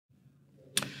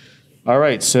All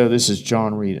right, so this is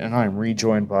John Reed, and I'm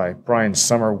rejoined by Brian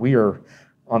Sommer. We are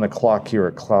on the clock here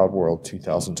at CloudWorld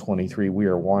 2023. We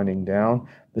are winding down.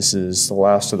 This is the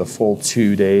last of the full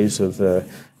 2 days of the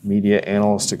media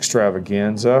analyst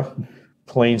extravaganza.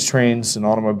 Planes, trains, and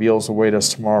automobiles await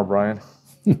us tomorrow, Brian.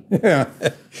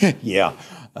 Yeah.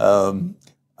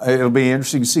 It'll be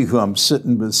interesting to see who I'm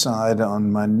sitting beside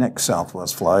on my next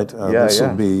Southwest flight. This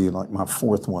will be like my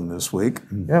fourth one this week.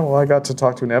 Yeah, well, I got to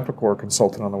talk to an Epicor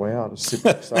consultant on the way out. It's super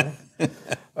exciting.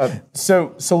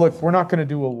 So look, we're not going to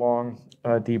do a long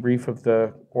debrief of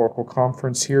the Oracle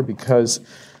conference here because,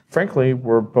 frankly,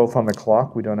 we're both on the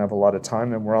clock. We don't have a lot of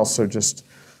time, and we're also just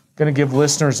going to give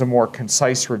listeners a more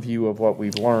concise review of what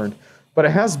we've learned. But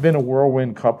it has been a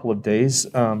whirlwind couple of days.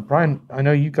 Brian, I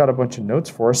know you got a bunch of notes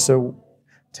for us, so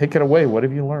take it away. What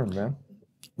have you learned, man?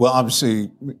 Well,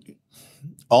 obviously,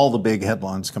 all the big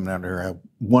headlines coming out here have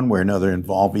one way or another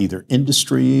involve either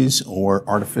industries or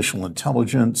artificial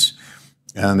intelligence.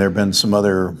 And there have been some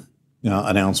other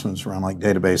announcements around like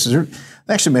databases.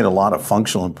 They actually made a lot of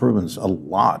functional improvements, a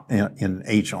lot in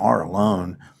HR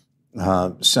alone.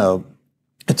 So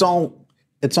it's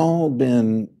all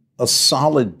been a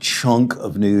solid chunk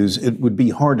of news. It would be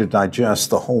hard to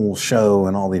digest the whole show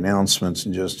and all the announcements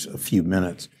in just a few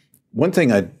minutes. One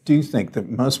thing I do think that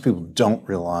most people don't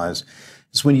realize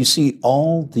is when you see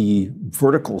all the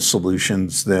vertical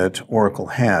solutions that Oracle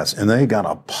has, and they got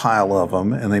a pile of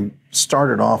them, and they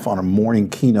started off on a morning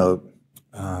keynote,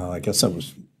 I guess that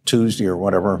was Tuesday or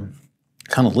whatever,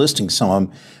 kind of listing some of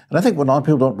them. And I think what a lot of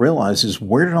people don't realize is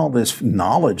where did all this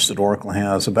knowledge that Oracle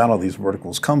has about all these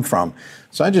verticals come from?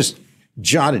 So I just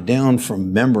jotted down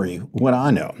from memory what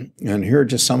I know. And here are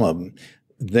just some of them.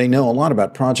 They know a lot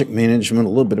about project management, a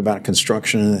little bit about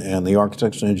construction and the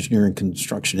architecture, engineering,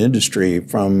 construction industry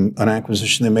from an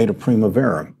acquisition they made of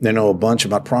Primavera. They know a bunch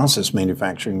about process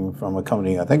manufacturing from a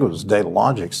company, I think it was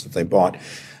Datalogix that they bought.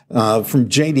 From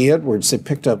J.D. Edwards, they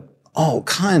picked up all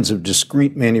kinds of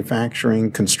discrete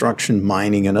manufacturing, construction,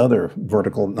 mining, and other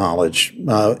vertical knowledge.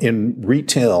 In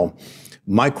retail,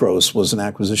 Micros was an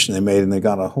acquisition they made, and they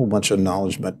got a whole bunch of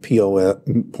knowledge about POS,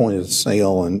 point of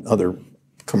sale, and other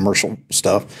commercial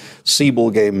stuff. Siebel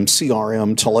gave them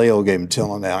CRM, Taleo gave them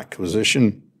talent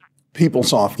acquisition,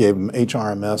 PeopleSoft gave them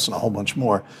HRMS, and a whole bunch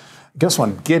more. I guess what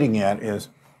I'm getting at is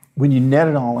when you net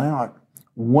it all out,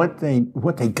 what they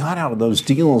got out of those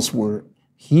deals were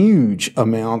huge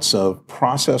amounts of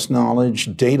process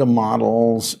knowledge, data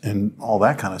models, and all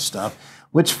that kind of stuff,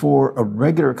 which for a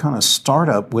regular kind of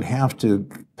startup would have to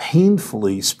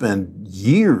painfully spend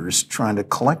years trying to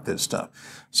collect this stuff.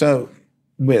 So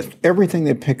with everything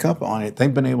they pick up on it,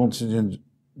 they've been able to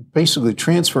basically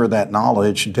transfer that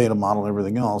knowledge, data model,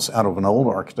 everything else out of an old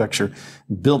architecture,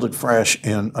 build it fresh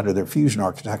and under their Fusion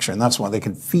architecture. And that's why they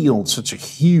can field such a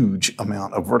huge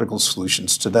amount of vertical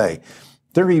solutions today.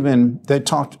 They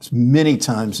talked many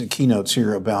times in keynotes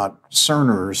here about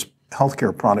Cerner's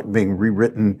healthcare product being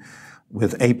rewritten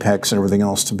with Apex and everything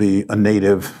else to be a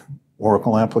native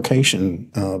Oracle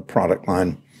application product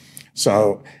line.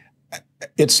 So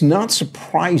it's not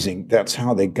surprising that's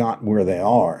how they got where they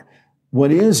are.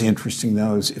 What is interesting,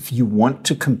 though, is if you want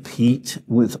to compete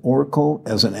with Oracle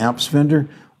as an apps vendor,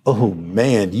 oh,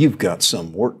 man, you've got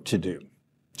some work to do.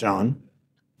 John?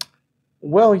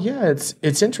 Well, yeah,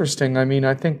 it's interesting. I mean,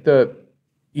 I think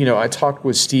I talked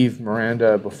with Steve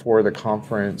Miranda before the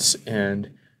conference,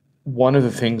 and one of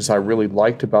the things I really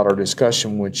liked about our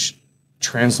discussion, which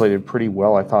translated pretty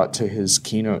well, I thought, to his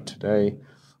keynote today,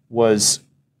 was,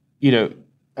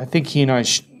 I think he and I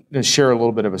share a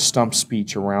little bit of a stump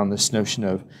speech around this notion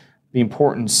of the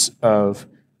importance of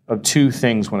two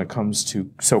things when it comes to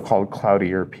so-called cloud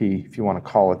ERP, if you want to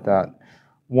call it that.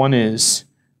 One is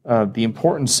the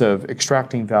importance of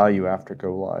extracting value after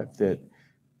go live.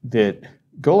 That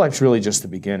go live is really just the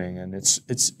beginning, and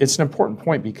it's an important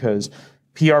point because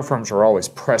PR firms are always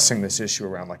pressing this issue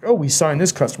around, like, oh, we signed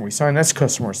this customer, we signed this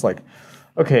customer. It's like,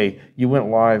 okay, you went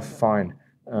live, fine,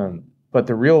 but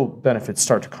the real benefits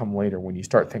start to come later when you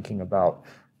start thinking about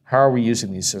how are we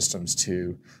using these systems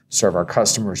to serve our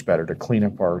customers better, to clean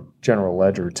up our general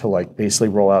ledger, to like basically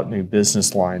roll out new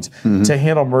business lines, to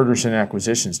handle mergers and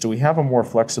acquisitions. Do we have a more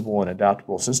flexible and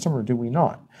adaptable system, or do we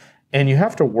not? And you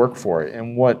have to work for it.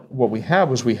 And what we had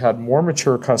was we had more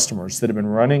mature customers that have been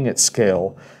running at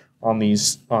scale on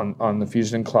the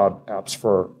Fusion Cloud apps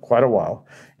for quite a while.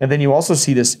 And then you also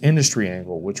see this industry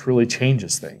angle, which really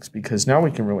changes things, because now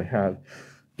we can really have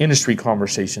industry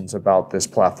conversations about this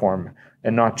platform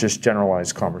and not just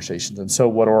generalized conversations. And so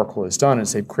what Oracle has done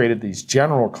is they've created these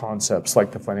general concepts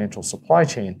like the financial supply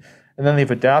chain, and then they've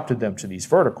adapted them to these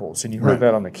verticals. And you heard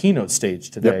that on the keynote stage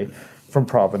today. from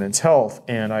Providence Health.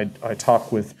 And I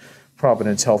talked with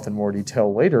Providence Health in more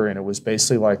detail later, and it was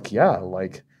basically like, yeah,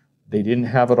 like they didn't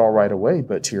have it all right away,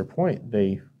 but to your point,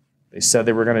 they said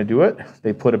they were going to do it.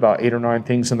 They put about 8 or 9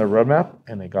 things in their roadmap,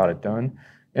 and they got it done.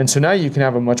 And so now you can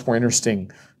have a much more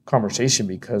interesting conversation,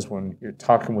 because when you're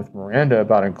talking with Miranda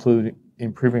about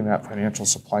improving that financial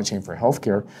supply chain for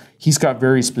healthcare, he's got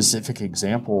very specific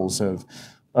examples of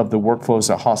the workflows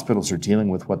that hospitals are dealing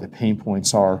with, what the pain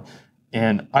points are.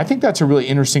 And I think that's a really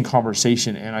interesting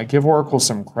conversation, and I give Oracle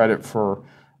some credit for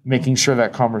making sure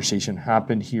that conversation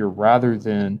happened here rather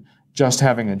than just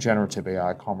having a generative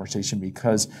AI conversation,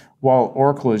 because while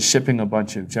Oracle is shipping a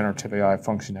bunch of generative AI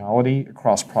functionality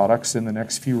across products in the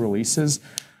next few releases,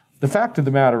 the fact of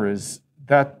the matter is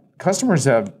that customers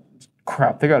have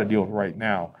crap they got to deal with right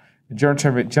now. And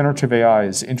generative AI,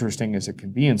 as interesting as it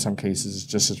can be in some cases,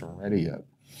 just isn't ready yet.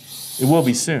 It will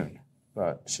be soon,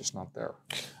 but it's just not there.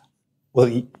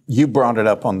 Well, you brought it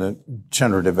up on the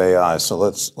generative AI, so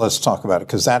let's talk about it,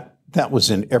 because that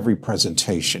was in every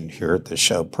presentation here at the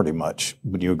show, pretty much.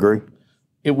 Would you agree?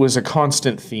 It was a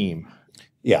constant theme.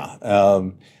 Yeah,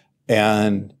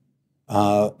 and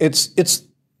it's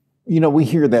we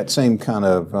hear that same kind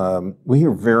of we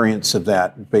hear variants of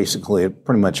that basically at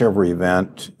pretty much every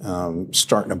event,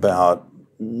 starting about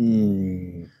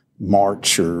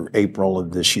March or April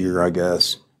of this year, I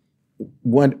guess.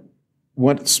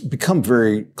 What's become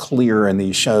very clear in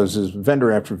these shows is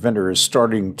vendor after vendor is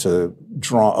starting to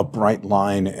draw a bright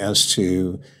line as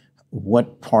to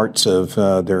what parts of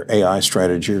their AI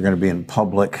strategy are going to be in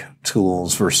public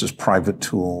tools versus private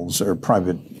tools or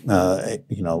private,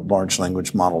 large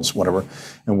language models, whatever,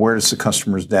 and where is the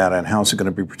customer's data and how is it going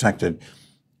to be protected.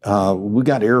 We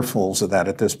got earfuls of that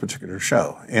at this particular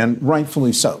show, and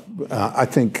rightfully so. I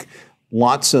think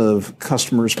lots of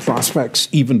customers, prospects,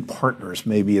 even partners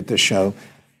maybe at this show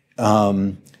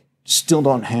still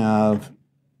don't have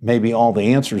maybe all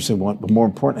the answers they want, but more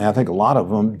importantly, I think a lot of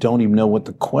them don't even know what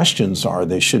the questions are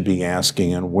they should be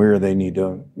asking and where they need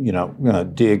to,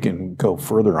 dig and go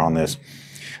further on this.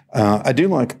 I do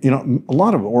like, a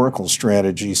lot of Oracle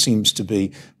strategy seems to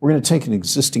be, we're going to take an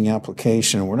existing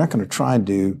application and we're not going to try and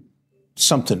do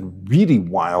something really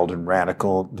wild and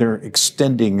radical. They're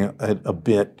extending a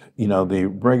bit, the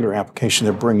regular application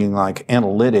they're bringing, like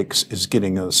analytics, is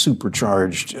getting a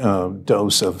supercharged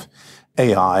dose of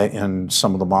AI in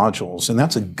some of the modules, and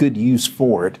that's a good use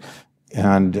for it.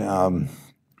 And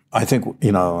I think,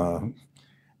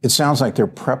 it sounds like they're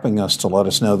prepping us to let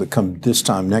us know that come this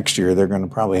time next year, they're going to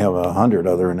probably have 100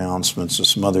 other announcements of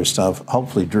some other stuff,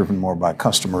 hopefully driven more by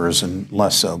customers and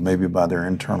less so maybe by their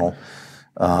internal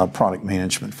product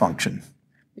management function.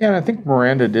 Yeah, and I think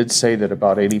Miranda did say that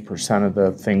about 80% of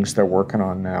the things they're working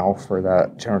on now for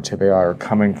that generative AI are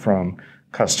coming from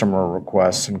customer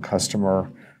requests and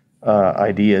customer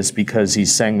ideas, because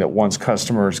he's saying that once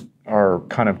customers are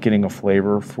kind of getting a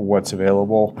flavor for what's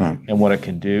available and what it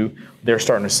can do, they're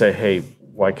starting to say, hey,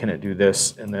 why can't it do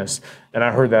this and this? And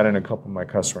I heard that in a couple of my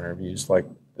customer interviews, like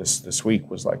this week,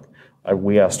 was like,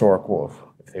 we asked Oracle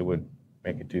if they would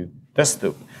make it do this.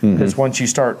 Because once you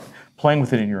start playing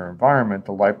with it in your environment,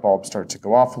 the light bulb starts to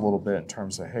go off a little bit in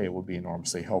terms of, hey, it will be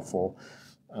enormously helpful.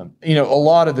 A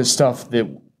lot of the stuff that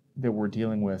we're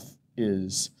dealing with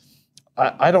is,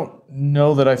 I don't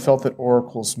know that I felt that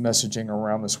Oracle's messaging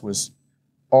around this was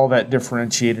all that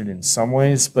differentiated in some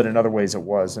ways, but in other ways it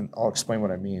was, and I'll explain what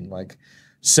I mean.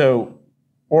 So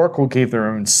Oracle gave their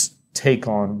own take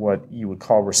on what you would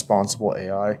call responsible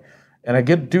AI, and I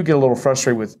do get a little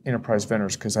frustrated with enterprise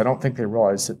vendors because I don't think they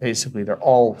realize that basically they're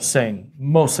all saying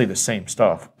mostly the same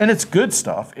stuff, and it's good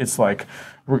stuff. It's like,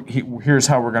 here's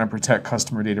how we're going to protect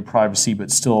customer data privacy, but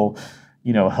still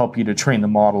help you to train the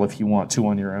model if you want to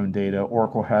on your own data.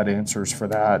 Oracle had answers for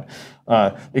that.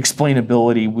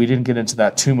 Explainability, we didn't get into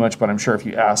that too much, but I'm sure if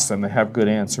you ask them, they have good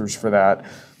answers for that.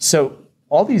 So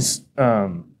all these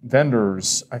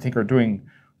vendors, I think, are doing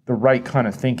the right kind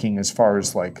of thinking as far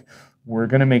as we're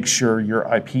going to make sure your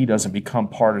IP doesn't become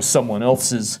part of someone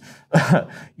else's,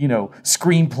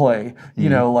 screenplay,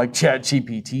 like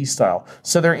ChatGPT style.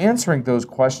 So they're answering those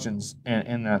questions,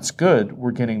 and that's good. We're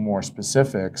getting more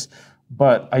specifics.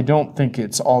 But I don't think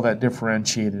it's all that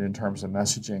differentiated in terms of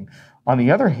messaging. On the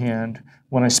other hand,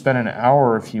 when I spent an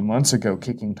hour a few months ago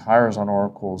kicking tires on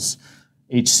Oracle's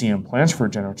HCM plans for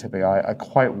generative AI, I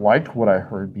quite liked what I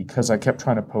heard, because I kept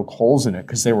trying to poke holes in it,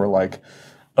 because they were like,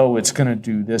 oh, it's going to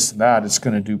do this and that, it's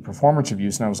going to do performance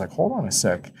reviews. And I was like, hold on a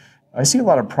sec. I see a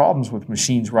lot of problems with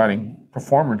machines writing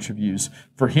performance reviews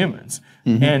for humans.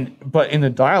 But in the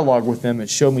dialogue with them, it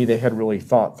showed me they had really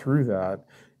thought through that.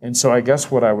 And so I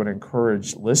guess what I would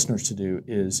encourage listeners to do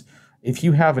is if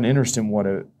you have an interest in what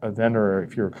a vendor,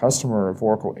 if you're a customer of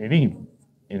Oracle, any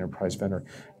enterprise vendor,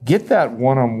 get that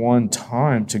one-on-one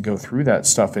time to go through that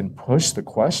stuff and push the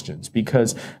questions,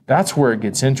 because that's where it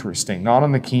gets interesting. Not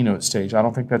on the keynote stage. I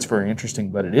don't think that's very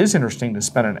interesting, but it is interesting to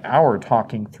spend an hour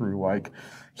talking through, like,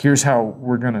 here's how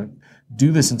we're going to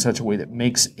do this in such a way that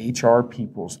makes HR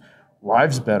people's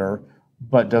lives better,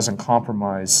 but doesn't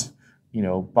compromise,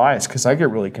 bias. Because I get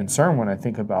really concerned when I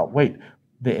think about, wait,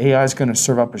 the AI is going to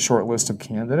serve up a short list of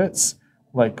candidates.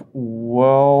 Like,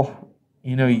 well,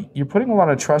 you're putting a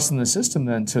lot of trust in the system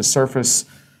then to surface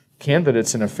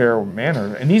candidates in a fair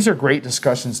manner. And these are great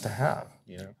discussions to have.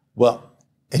 Well,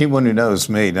 anyone who knows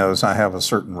me knows I have a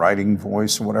certain writing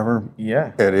voice or whatever.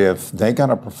 Yeah. And if they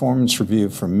got a performance review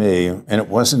from me and it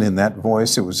wasn't in that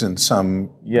voice, it was in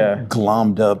some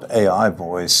glommed up AI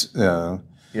voice,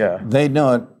 they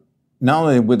know it. Not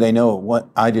only would they know what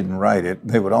I didn't write it,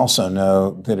 they would also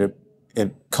know that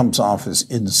it comes off as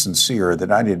insincere,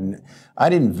 that I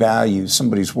didn't value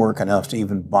somebody's work enough to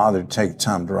even bother to take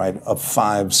time to write a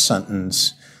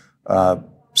 5-sentence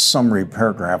summary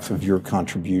paragraph of your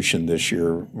contribution this year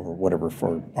or whatever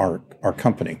for our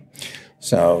company.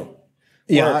 So,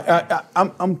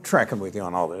 I'm tracking with you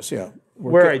on all this. Yeah.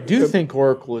 Where I do think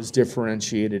Oracle is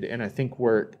differentiated, and I think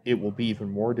where it will be even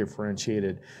more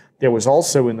differentiated, there was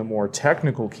also in the more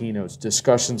technical keynotes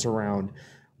discussions around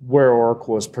where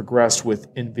Oracle has progressed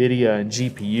with NVIDIA and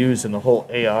GPUs and the whole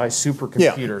AI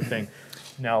supercomputer thing.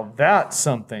 Now, that's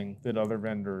something that other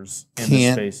vendors in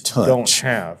the space don't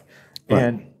have.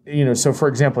 Right. And, so for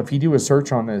example, if you do a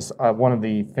search on this, one of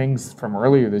the things from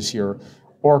earlier this year,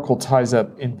 Oracle ties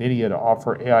up NVIDIA to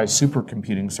offer AI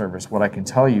supercomputing service. What I can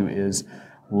tell you is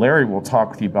Larry will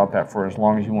talk with you about that for as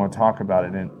long as you want to talk about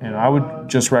it. And I would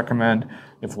just recommend,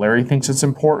 if Larry thinks it's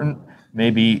important,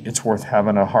 maybe it's worth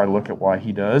having a hard look at why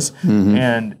he does.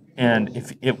 Mm-hmm. And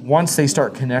if once they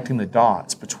start connecting the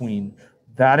dots between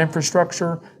that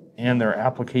infrastructure and their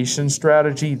application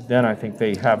strategy, then I think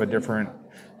they have a different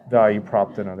value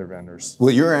prop than other vendors.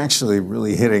 Well, you're actually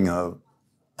really hitting a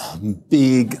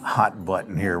big hot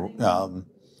button here.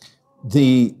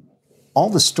 All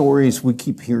the stories we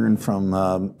keep hearing from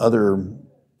other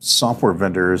software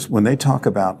vendors when they talk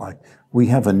about, like, we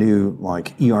have a new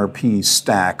ERP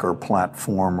stack or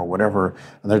platform or whatever,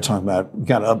 and they're talking about we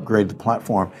got to upgrade the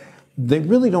platform. They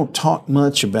really don't talk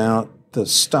much about the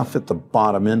stuff at the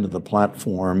bottom end of the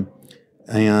platform.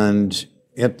 And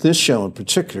at this show in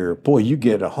particular, boy, you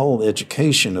get a whole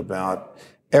education about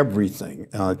everything,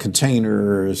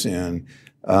 containers and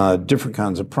different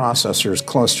kinds of processors,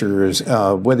 clusters,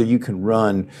 whether you can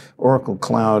run Oracle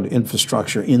Cloud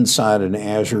infrastructure inside an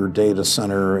Azure data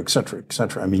center, et cetera, et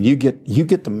cetera. I mean, you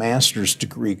get the master's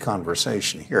degree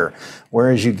conversation here,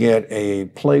 whereas you get a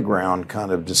playground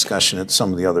kind of discussion at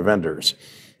some of the other vendors.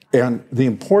 And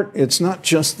it's not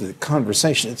just the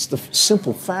conversation, it's the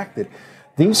simple fact that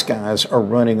these guys are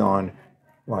running on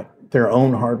their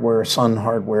own hardware, Sun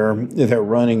hardware. They're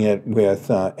running it with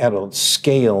at a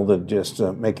scale that just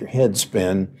make your head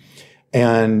spin.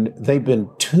 And they've been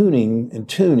tuning their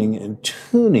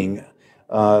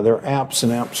apps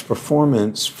and apps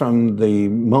performance from the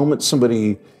moment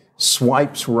somebody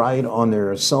swipes right on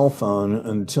their cell phone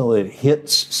until it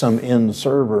hits some end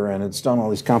server, and it's done all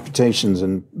these computations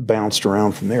and bounced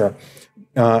around from there.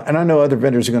 And I know other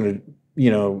vendors are going to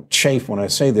chafe when I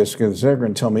say this, because they're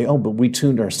going to tell me, oh, but we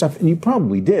tuned our stuff. And you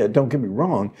probably did, don't get me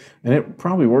wrong. And it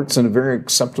probably works in a very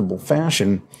acceptable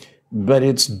fashion. But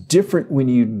it's different when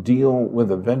you deal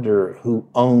with a vendor who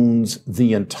owns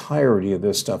the entirety of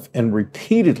this stuff. And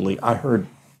repeatedly, I heard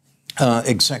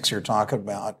execs here talking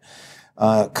about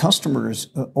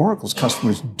Oracle's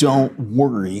customers don't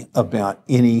worry about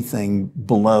anything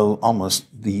below almost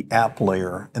the app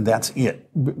layer, and that's it.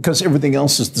 Because everything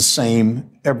else is the same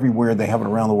everywhere. They have it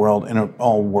around the world, and it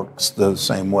all works the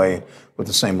same way with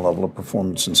the same level of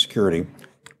performance and security.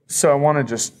 So I want to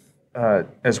just,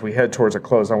 as we head towards a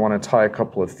close, I want to tie a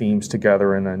couple of themes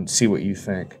together and then see what you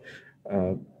think.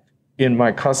 In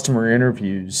my customer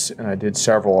interviews, and I did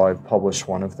several, I've published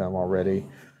one of them already,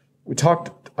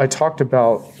 I talked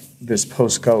about this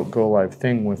post-go-live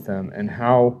thing with them and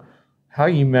how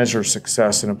you measure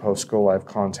success in a post-go-live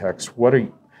context.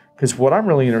 Because what I'm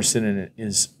really interested in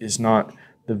is not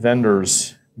the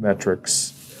vendor's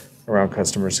metrics around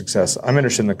customer success. I'm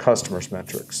interested in the customer's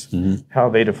metrics, how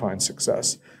they define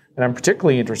success. And I'm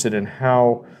particularly interested in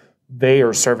how they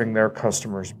are serving their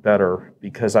customers better,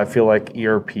 because I feel like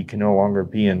ERP can no longer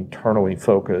be internally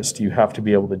focused. You have to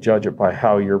be able to judge it by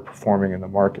how you're performing in the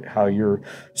market, how you're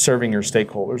serving your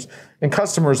stakeholders. And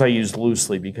customers I use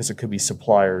loosely because it could be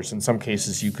suppliers. In some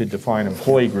cases, you could define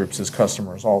employee groups as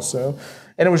customers also.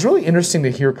 And it was really interesting to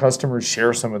hear customers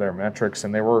share some of their metrics,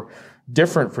 and they were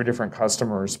different for different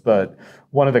customers. But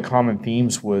one of the common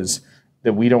themes was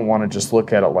that we don't want to just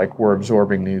look at it like we're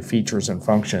absorbing new features and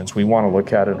functions. We want to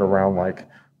look at it around like,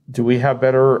 do we have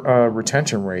better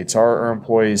retention rates? Are our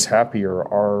employees happier?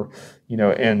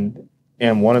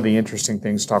 And one of the interesting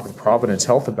things to talk with Providence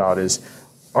Health about is,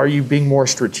 are you being more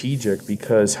strategic?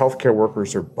 Because healthcare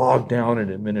workers are bogged down in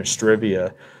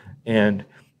administrivia. And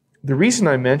the reason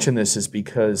I mention this is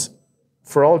because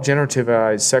for all generative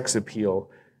AI's sex appeal,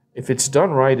 if it's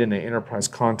done right in an enterprise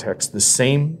context, the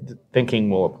same thinking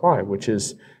will apply, which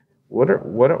is,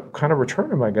 what kind of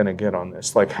return am I going to get on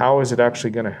this? Like, how is it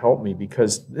actually going to help me?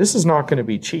 Because this is not going to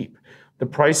be cheap. The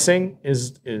pricing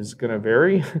is going to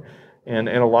vary, and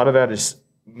a lot of that is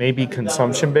maybe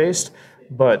consumption-based,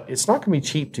 but it's not going to be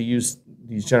cheap to use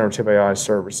these generative AI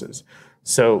services.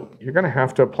 So you're going to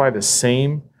have to apply the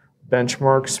same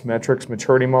benchmarks, metrics,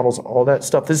 maturity models, all that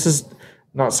stuff. This is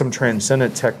not some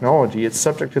transcendent technology. It's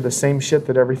subject to the same shit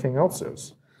that everything else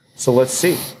is. So let's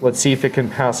see. Let's see if it can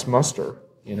pass muster,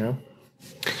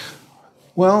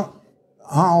 Well,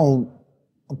 I'll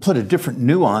put a different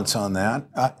nuance on that.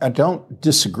 I don't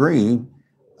disagree.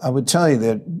 I would tell you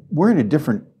that we're in a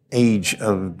different age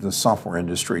of the software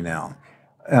industry now.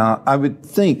 I would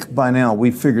think by now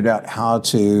we've figured out how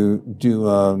to do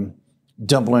a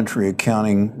double entry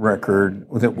accounting record,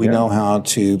 that we know how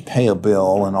to pay a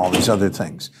bill and all these other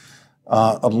things.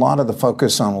 A lot of the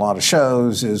focus on a lot of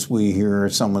shows is we hear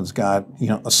someone's got,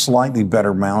 a slightly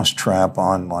better mousetrap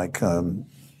on like,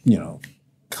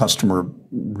 customer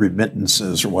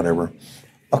remittances or whatever.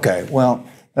 Okay, well,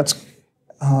 that's,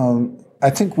 I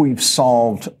think we've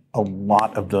solved a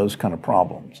lot of those kind of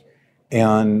problems.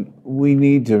 And we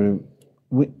need to,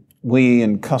 we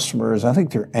and customers, I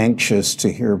think they're anxious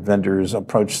to hear vendors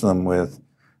approach them with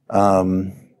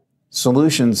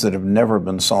solutions that have never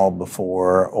been solved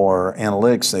before, or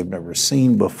analytics they've never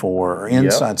seen before, or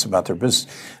insights about their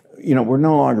business. We're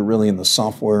no longer really in the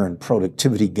software and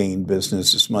productivity gain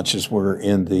business as much as we're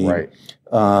in the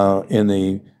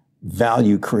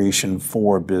value creation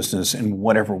for business in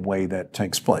whatever way that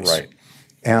takes place. Right.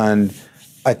 And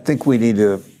I think we need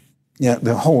to,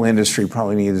 the whole industry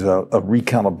probably needs a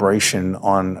recalibration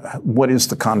on what is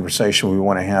the conversation we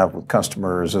want to have with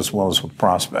customers as well as with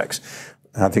prospects.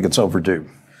 I think it's overdue.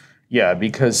 Yeah,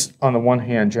 because on the one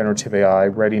hand, generative AI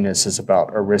readiness is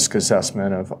about a risk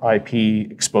assessment of IP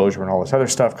exposure and all this other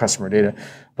stuff, customer data.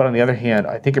 But on the other hand,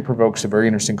 I think it provokes a very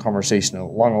interesting conversation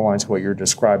along the lines of what you're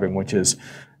describing, which is,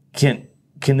 can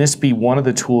this be one of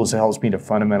the tools that helps me to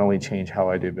fundamentally change how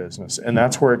I do business? And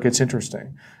that's where it gets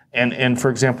interesting. And for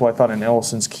example, I thought in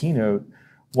Ellison's keynote,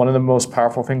 one of the most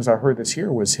powerful things I heard this year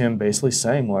was him basically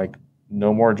saying, like,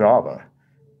 no more Java.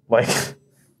 Like,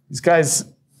 these guys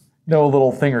know a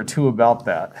little thing or two about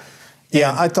that.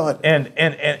 Yeah, I thought...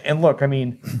 And look, I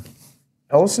mean,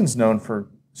 Ellison's known for,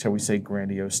 shall we say,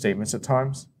 grandiose statements at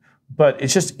times. But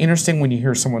it's just interesting when you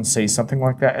hear someone say something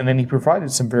like that. And then he provided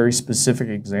some very specific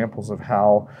examples of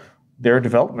how their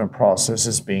development process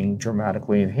is being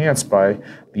dramatically enhanced by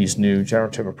these new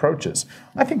generative approaches.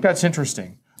 I think that's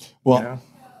interesting. Well,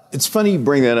 it's funny you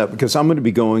bring that up, because I'm going to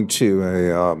be going to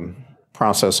a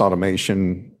process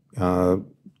automation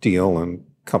deal in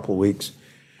a couple of weeks.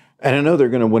 And I know they're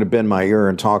going to want to bend my ear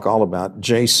and talk all about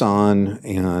JSON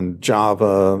and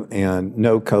Java and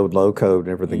no code, low code,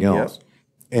 and everything else.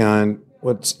 And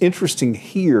what's interesting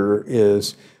here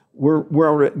is we're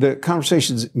already, the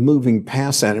conversation's moving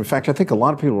past that. In fact, I think a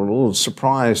lot of people are a little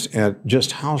surprised at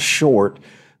just how short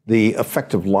the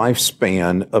effective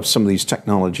lifespan of some of these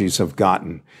technologies have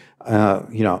gotten.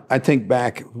 I think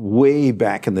way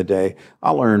back in the day,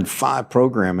 I learned 5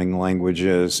 programming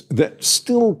languages that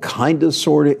still kind of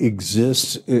sort of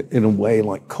exist in a way,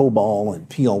 like COBOL and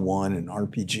PL1 and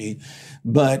RPG,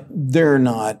 but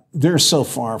they're so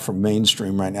far from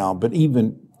mainstream right now. But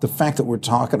even the fact that we're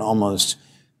talking almost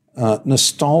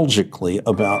nostalgically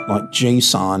about like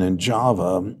JSON and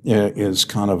Java is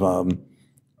kind of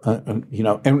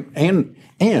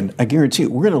and I guarantee you,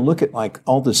 we're going to look at like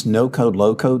all this no code,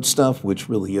 low code stuff, which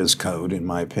really is code in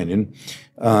my opinion,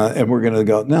 and we're going to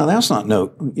go, no, that's not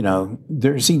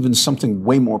there's even something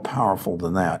way more powerful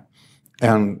than that.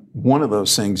 And one of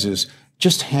those things is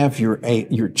just have your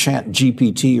chat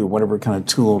GPT or whatever kind of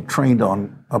tool trained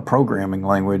on a programming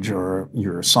language or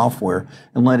your software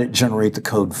and let it generate the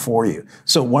code for you.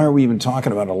 So why are we even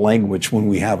talking about a language when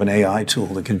we have an AI tool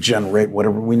that can generate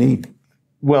whatever we need?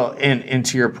 Well, and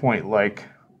to your point, like,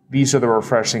 these are the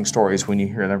refreshing stories when you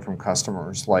hear them from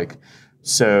customers. Like,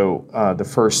 so the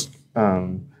first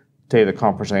day of the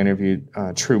conference I interviewed,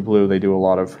 TrueBlue, they do a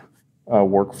lot of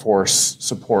workforce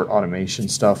support automation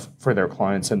stuff for their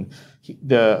clients. And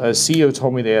the CEO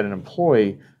told me they had an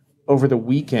employee. Over the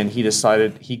weekend, he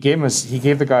decided he gave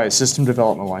the guy a system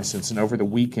development license, and over the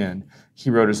weekend he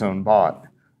wrote his own bot,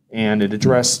 and it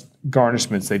addressed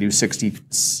garnishments. They do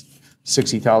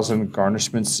 60,000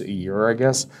 garnishments a year, I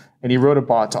guess, and he wrote a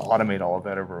bot to automate all of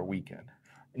that over a weekend.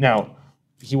 Now,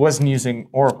 he wasn't using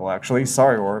Oracle, actually.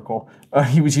 Sorry, Oracle.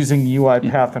 He was using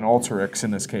UiPath and Alteryx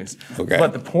in this case. Okay.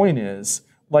 But the point is,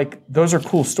 like, those are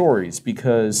cool stories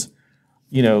because,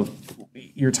 you know,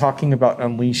 you're talking about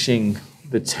unleashing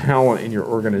the talent in your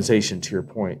organization, to your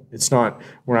point.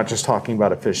 We're not just talking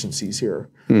about efficiencies here,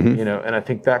 you know, and I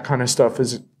think that kind of stuff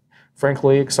is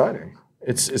frankly exciting.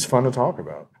 It's fun to talk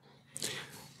about.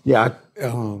 Yeah.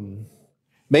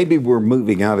 Maybe we're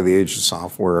moving out of the age of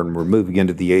software and we're moving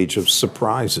into the age of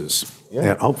surprises,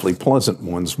 and hopefully pleasant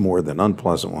ones more than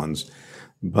unpleasant ones.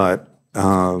 But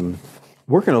we're going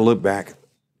to look back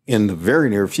in the very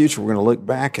near future. We're going to look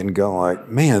back and go like,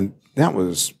 man, that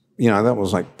was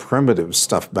like primitive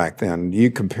stuff back then. You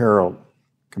compare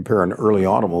an early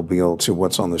automobile to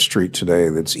what's on the street today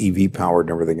that's EV powered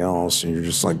and everything else, and you're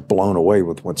just like blown away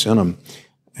with what's in them.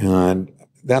 And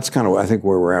that's kind of, I think,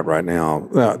 where we're at right now.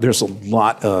 There's a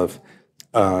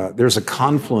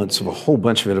confluence of a whole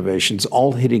bunch of innovations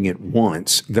all hitting at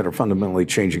once that are fundamentally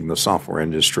changing the software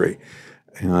industry.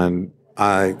 And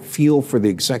I feel for the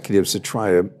executives to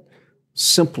try to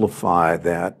simplify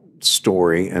that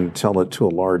story and tell it to a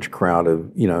large crowd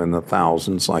of, in the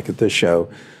thousands, like at this show.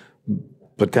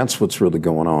 But that's what's really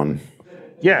going on.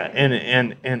 Yeah,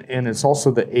 and it's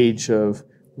also the age of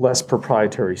less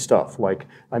proprietary stuff. Like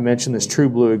I mentioned this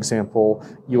TrueBlue example,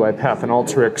 UiPath and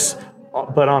Alteryx,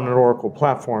 but on an Oracle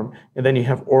platform. And then you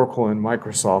have Oracle and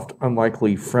Microsoft,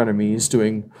 unlikely frenemies,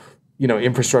 doing,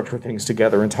 infrastructure things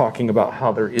together and talking about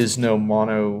how there is no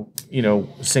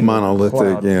single monolithic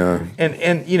cloud. Yeah.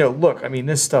 And look, I mean,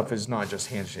 this stuff is not just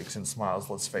handshakes and smiles,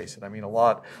 let's face it. I mean,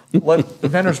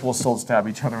 vendors will still stab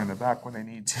each other in the back when they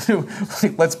need to.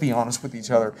 Let's be honest with each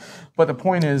other. But the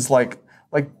point is,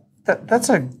 that's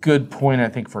a good point, I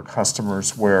think, for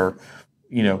customers where,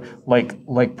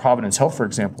 like Providence Health, for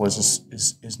example,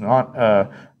 is not a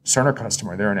Cerner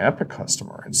customer. They're an Epic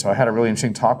customer. And so I had a really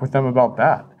interesting talk with them about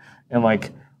that. And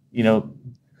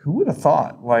who would have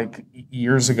thought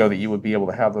years ago that you would be able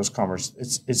to have those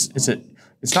conversations?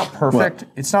 It's not perfect.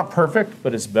 Well, it's not perfect,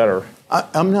 but it's better.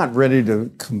 I'm not ready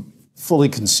to fully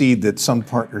concede that some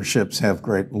partnerships have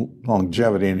great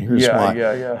longevity, and here's why.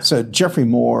 Yeah. So Jeffrey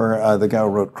Moore, the guy who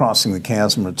wrote Crossing the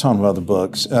Chasm and a ton of other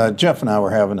books, Jeff and I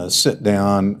were having a sit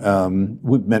down.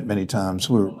 We've met many times.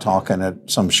 We were talking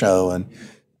at some show,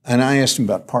 and I asked him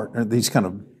about these kind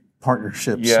of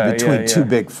partnerships between two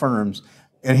big firms,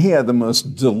 and he had the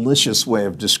most delicious way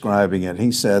of describing it.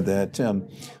 He said that an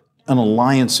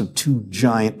alliance of two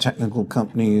giant technical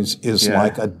companies is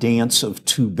like a dance of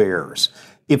two bears.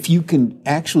 If you can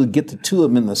actually get the two of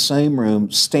them in the same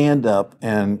room, stand up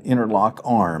and interlock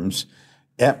arms,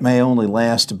 that may only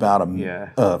last about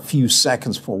a few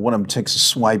seconds before one of them takes a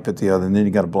swipe at the other, and then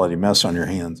you got a bloody mess on your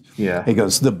hands. Yeah. He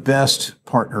goes, the best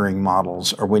partnering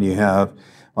models are when you have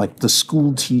like the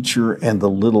school teacher and the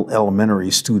little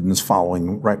elementary students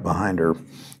following right behind her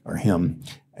or him.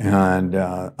 And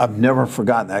I've never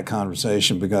forgotten that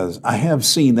conversation because I have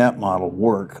seen that model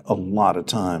work a lot of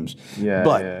times.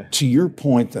 But to your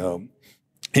point, though,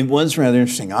 it was rather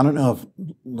interesting. I don't know if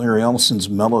Larry Ellison's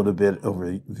mellowed a bit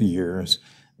over the years,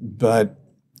 but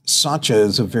Satya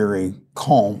is a very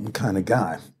calm kind of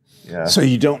guy. Yeah. So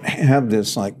you don't have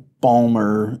this like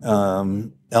Balmer,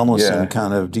 Ellison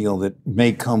kind of deal that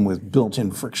may come with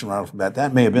built-in friction right off the bat.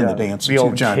 That may have been the dance of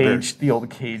two giant bears. The old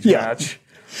cage match.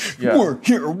 Yeah. We're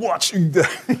here watching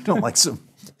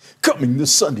coming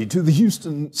this Sunday to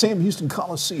the Sam Houston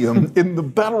Coliseum in the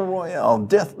Battle Royale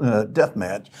death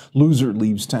match. Loser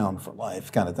leaves town for life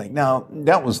kind of thing. Now,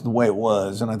 that was the way it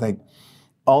was, and I think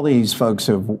all these folks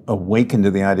have awakened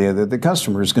to the idea that the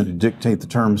customer is going to dictate the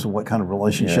terms of what kind of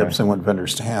relationships they want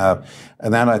vendors to have.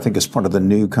 And that, I think, is part of the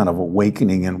new kind of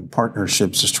awakening in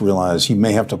partnerships, is to realize you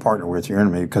may have to partner with your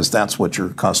enemy because that's what your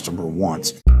customer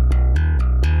wants.